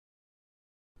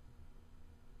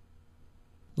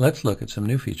Let's look at some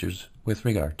new features with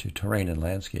regard to terrain and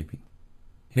landscaping.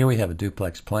 Here we have a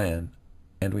duplex plan,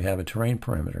 and we have a terrain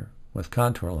perimeter with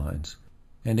contour lines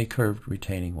and a curved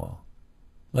retaining wall.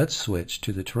 Let's switch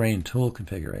to the terrain tool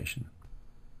configuration.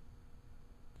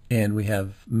 And we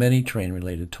have many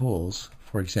terrain-related tools.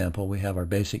 For example, we have our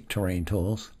basic terrain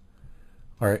tools,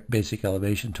 our basic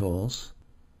elevation tools,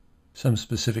 some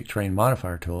specific terrain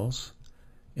modifier tools,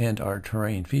 and our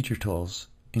terrain feature tools,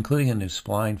 including a new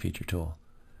Spline feature tool.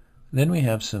 Then we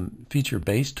have some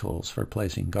feature-based tools for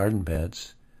placing garden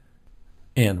beds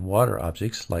and water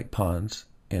objects like ponds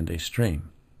and a stream.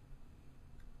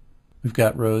 We've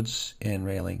got roads and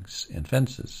railings and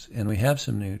fences, and we have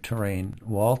some new terrain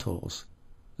wall tools,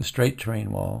 the straight terrain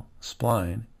wall,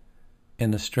 spline,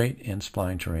 and the straight and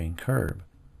spline terrain curb.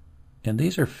 And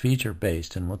these are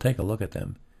feature-based, and we'll take a look at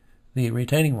them. The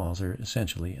retaining walls are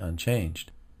essentially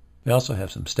unchanged. We also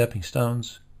have some stepping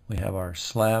stones. We have our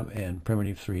slab and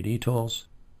primitive 3D tools.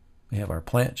 We have our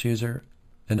plant chooser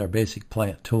and our basic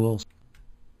plant tools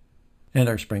and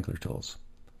our sprinkler tools.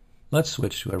 Let's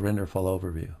switch to a render full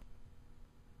overview.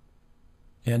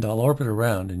 And I'll orbit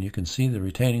around and you can see the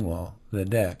retaining wall, the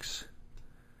decks,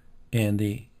 and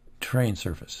the terrain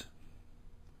surface.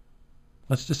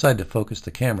 Let's decide to focus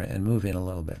the camera and move in a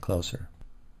little bit closer.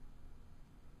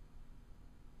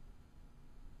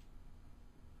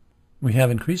 We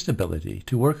have increased ability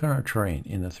to work on our terrain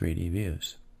in the 3D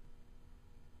views.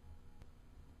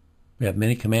 We have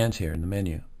many commands here in the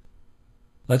menu.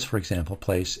 Let's, for example,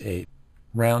 place a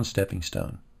round stepping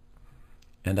stone.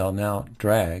 And I'll now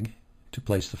drag to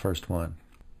place the first one.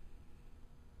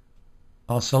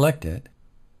 I'll select it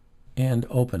and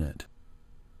open it.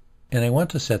 And I want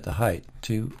to set the height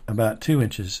to about 2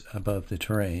 inches above the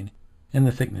terrain and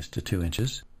the thickness to 2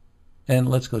 inches. And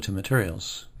let's go to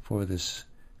materials for this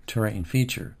terrain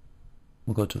feature.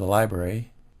 We'll go to the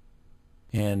library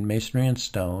and masonry and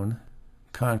stone,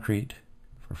 concrete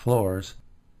for floors.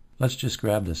 Let's just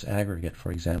grab this aggregate,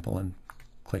 for example, and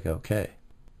click OK.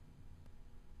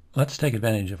 Let's take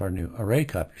advantage of our new array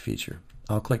copy feature.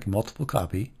 I'll click multiple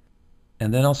copy,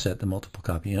 and then I'll set the multiple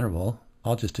copy interval.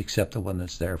 I'll just accept the one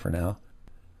that's there for now.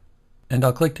 And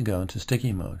I'll click to go into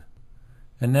sticky mode.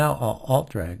 And now I'll alt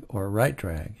drag or right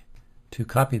drag to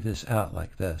copy this out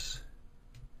like this.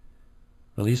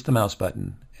 Release the mouse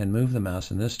button and move the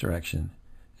mouse in this direction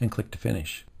and click to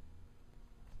finish.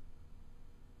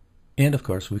 And of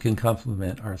course we can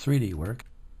complement our 3D work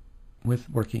with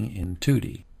working in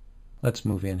 2D. Let's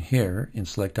move in here in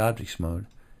select objects mode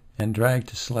and drag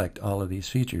to select all of these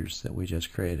features that we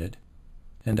just created.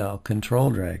 And I'll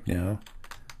control drag now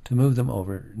to move them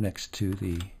over next to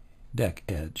the deck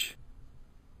edge.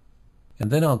 And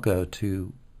then I'll go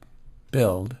to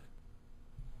Build,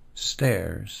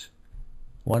 Stairs,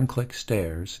 one-click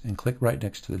Stairs, and click right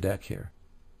next to the deck here.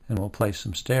 And we'll place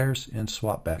some stairs and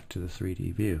swap back to the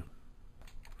 3D view.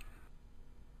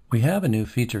 We have a new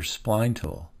feature Spline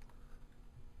tool.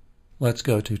 Let's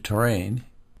go to Terrain,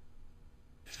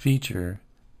 Feature,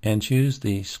 and choose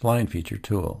the Spline feature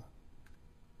tool.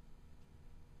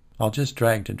 I'll just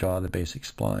drag to draw the basic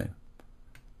spline.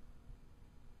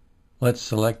 Let's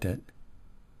select it,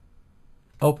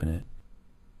 open it,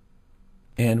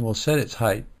 and we'll set its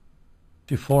height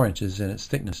to 4 inches and its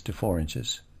thickness to 4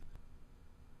 inches.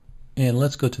 And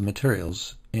let's go to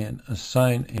Materials and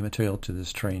assign a material to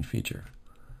this terrain feature.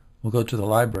 We'll go to the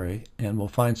library and we'll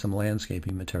find some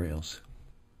landscaping materials.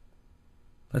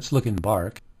 Let's look in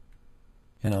bark,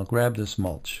 and I'll grab this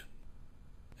mulch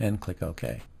and click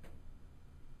OK.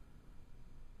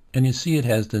 And you see it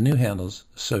has the new handles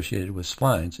associated with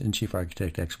splines in Chief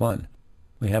Architect X1.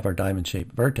 We have our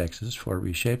diamond-shaped vertexes for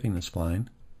reshaping the spline,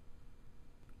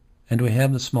 and we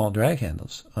have the small drag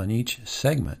handles on each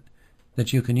segment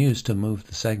that you can use to move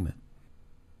the segment.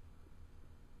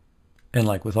 And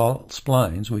like with all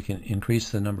splines, we can increase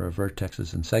the number of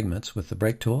vertexes and segments with the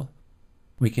break tool.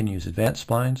 We can use advanced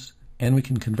splines, and we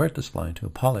can convert the spline to a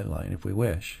polyline if we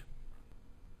wish.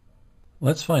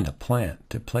 Let's find a plant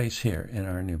to place here in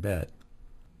our new bed.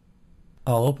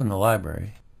 I'll open the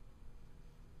library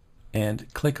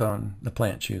and click on the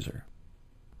plant chooser.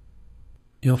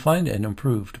 You'll find an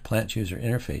improved plant chooser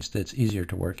interface that's easier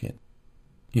to work in.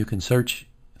 You can search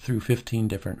through 15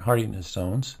 different hardiness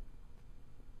zones,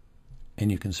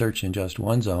 and you can search in just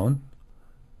one zone,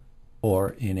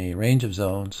 or in a range of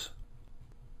zones,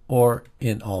 or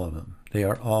in all of them. They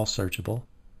are all searchable.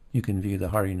 You can view the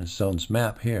hardiness zones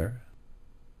map here.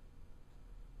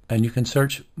 And you can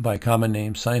search by common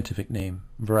name, scientific name,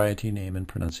 variety name, and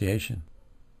pronunciation.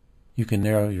 You can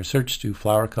narrow your search to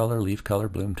flower color, leaf color,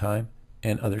 bloom time,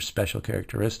 and other special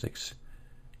characteristics.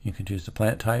 You can choose the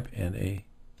plant type and a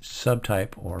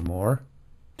subtype or more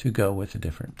to go with the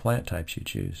different plant types you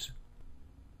choose.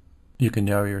 You can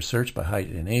narrow your search by height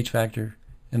and age factor,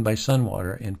 and by sun,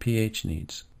 water, and pH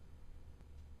needs.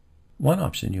 One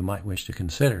option you might wish to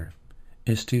consider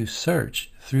is to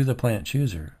search through the plant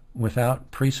chooser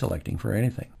without pre-selecting for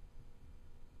anything.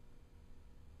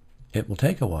 It will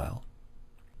take a while,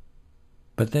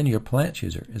 but then your plant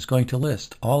chooser is going to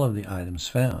list all of the items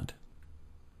found.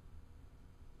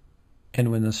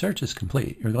 And when the search is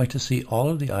complete, you're going to see all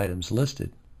of the items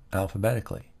listed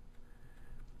alphabetically.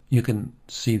 You can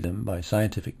see them by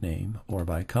scientific name or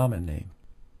by common name.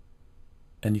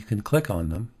 And you can click on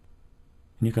them.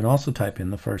 And you can also type in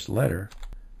the first letter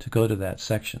to go to that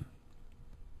section.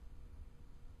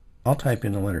 I'll type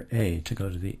in the letter A to go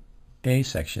to the A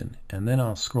section, and then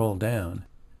I'll scroll down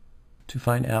to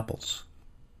find apples.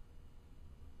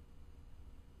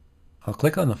 I'll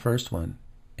click on the first one,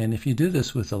 and if you do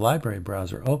this with the library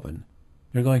browser open,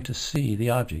 you're going to see the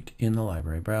object in the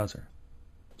library browser.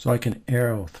 So I can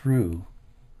arrow through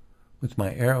with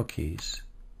my arrow keys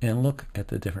and look at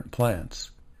the different plants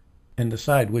and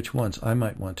decide which ones I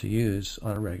might want to use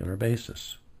on a regular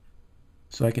basis.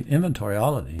 So I can inventory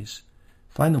all of these,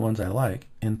 find the ones I like,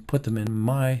 and put them in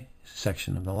my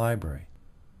section of the library.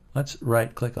 Let's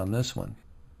right-click on this one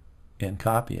and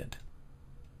copy it.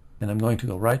 And I'm going to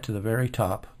go right to the very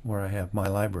top where I have My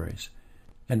Libraries,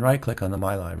 and right-click on the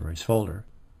My Libraries folder,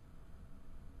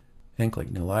 and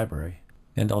click New Library,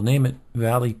 and I'll name it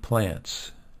Valley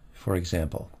Plants, for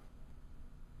example.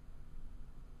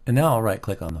 And now I'll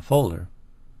right-click on the folder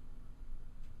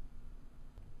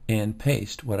and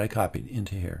paste what I copied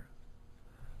into here.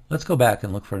 Let's go back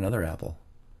and look for another apple.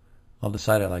 I'll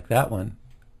decide I like that one.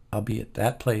 I'll be at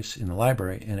that place in the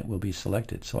library and it will be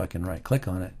selected, so I can right-click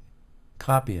on it,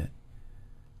 copy it,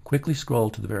 quickly scroll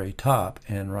to the very top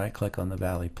and right-click on the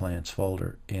Valley Plants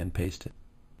folder and paste it.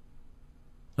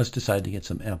 Let's decide to get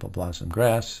some apple blossom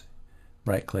grass,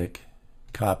 right-click,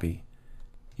 copy,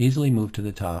 easily move to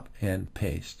the top and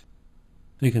paste.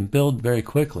 So you can build very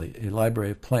quickly a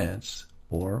library of plants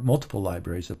or multiple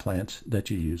libraries of plants that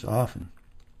you use often.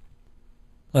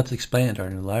 Let's expand our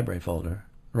new library folder,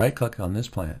 right-click on this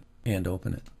plant and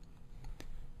open it.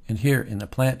 And here in the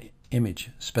Plant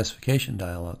Image Specification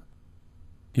dialog,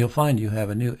 you'll find you have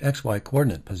a new XY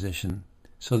coordinate position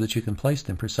so that you can place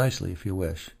them precisely if you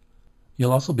wish.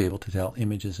 You'll also be able to tell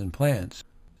images and plants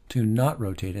to not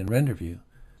rotate in render view,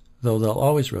 though they'll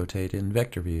always rotate in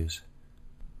vector views.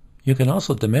 You can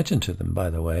also dimension to them, by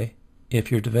the way,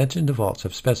 if your dimension defaults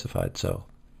have specified so.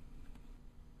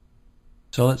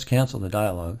 So let's cancel the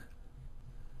dialog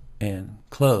and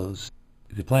close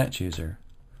the plant chooser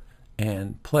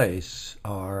and place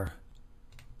our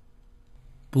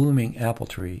blooming apple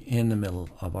tree in the middle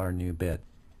of our new bed.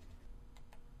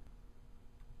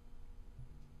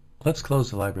 Let's close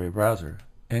the library browser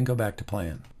and go back to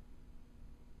Plan.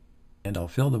 And I'll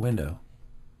fill the window.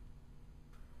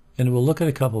 And we'll look at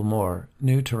a couple more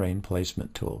new terrain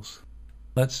placement tools.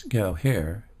 Let's go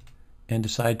here and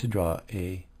decide to draw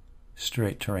a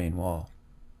straight terrain wall.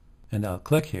 And I'll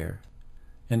click here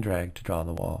and drag to draw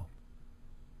the wall.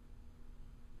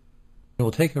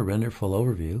 We'll take a render full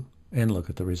overview and look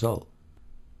at the result.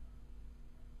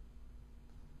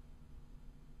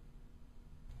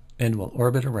 And we'll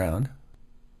orbit around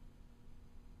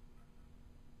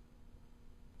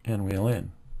and wheel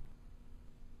in.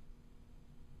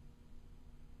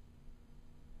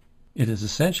 It is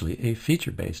essentially a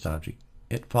feature-based object.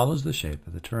 It follows the shape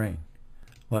of the terrain.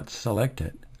 Let's select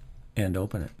it and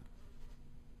open it.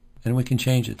 And we can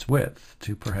change its width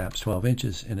to perhaps 12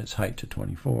 inches and its height to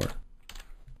 24.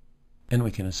 And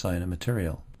we can assign a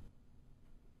material.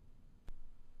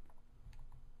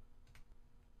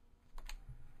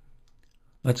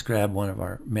 Let's grab one of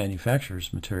our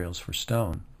manufacturer's materials for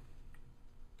stone.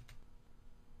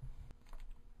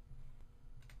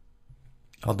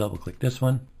 I'll double-click this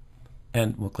one,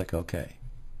 and we'll click OK.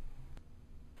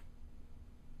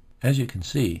 As you can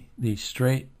see, the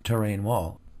straight terrain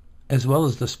wall, as well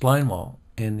as the spline wall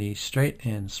and the straight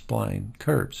and spline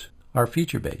curves, are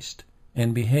feature-based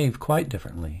and behave quite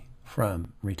differently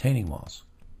from retaining walls.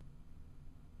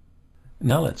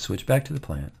 Now let's switch back to the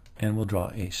plant, and we'll draw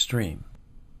a stream.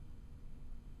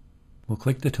 We'll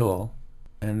click the tool,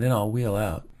 and then I'll wheel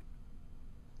out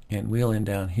and wheel in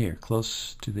down here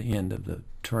close to the end of the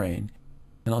terrain,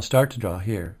 and I'll start to draw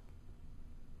here.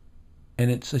 And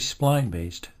it's a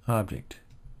spline-based object.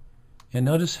 And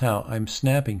notice how I'm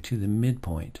snapping to the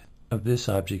midpoint of this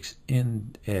object's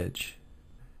end edge.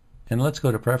 And let's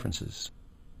go to Preferences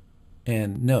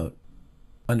and note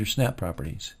under Snap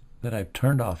Properties that I've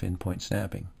turned off endpoint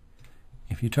snapping.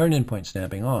 If you turn endpoint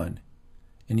snapping on,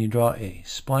 and you draw a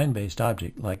spline-based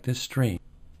object like this stream,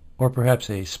 or perhaps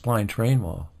a spline terrain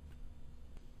wall,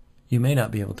 you may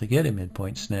not be able to get a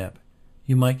midpoint snap.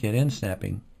 You might get end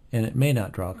snapping, and it may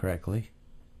not draw correctly.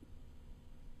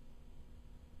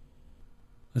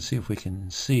 Let's see if we can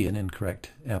see an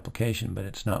incorrect application, but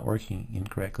it's not working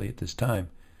incorrectly at this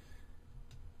time.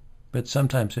 But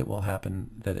sometimes it will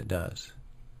happen that it does.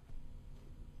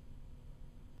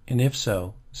 And if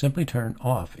so, simply turn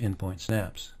off endpoint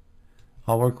snaps.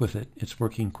 I'll work with it. It's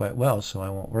working quite well, so I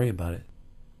won't worry about it.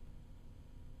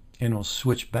 And we'll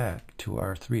switch back to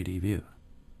our 3D view.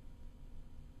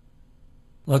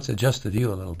 Let's adjust the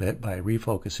view a little bit by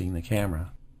refocusing the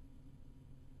camera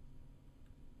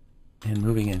and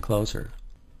moving in closer.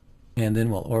 And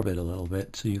then we'll orbit a little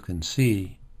bit so you can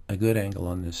see a good angle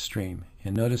on this stream.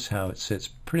 And notice how it sits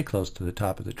pretty close to the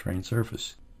top of the terrain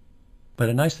surface. But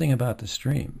a nice thing about the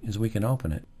stream is we can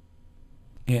open it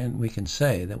and we can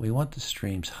say that we want the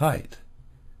stream's height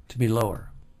to be lower.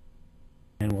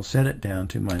 And we'll set it down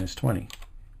to -20.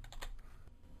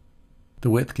 The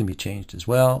width can be changed as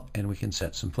well, and we can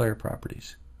set some flare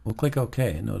properties. We'll click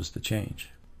OK and notice the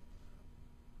change.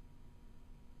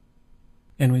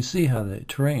 And we see how the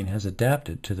terrain has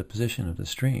adapted to the position of the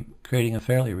stream, creating a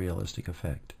fairly realistic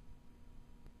effect.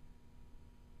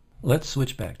 Let's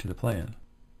switch back to the plan,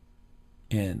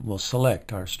 and we'll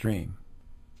select our stream.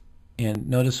 And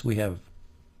notice we have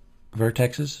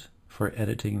vertexes for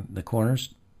editing the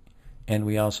corners, and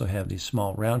we also have these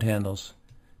small round handles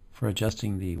for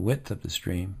adjusting the width of the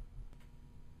stream.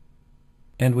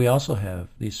 And we also have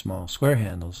these small square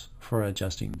handles for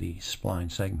adjusting the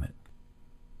spline segment.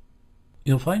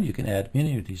 You'll find you can add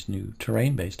many of these new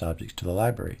terrain-based objects to the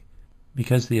library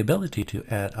because the ability to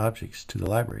add objects to the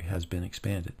library has been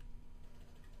expanded.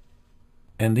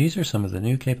 And these are some of the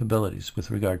new capabilities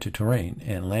with regard to terrain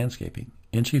and landscaping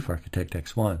in Chief Architect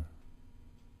X1.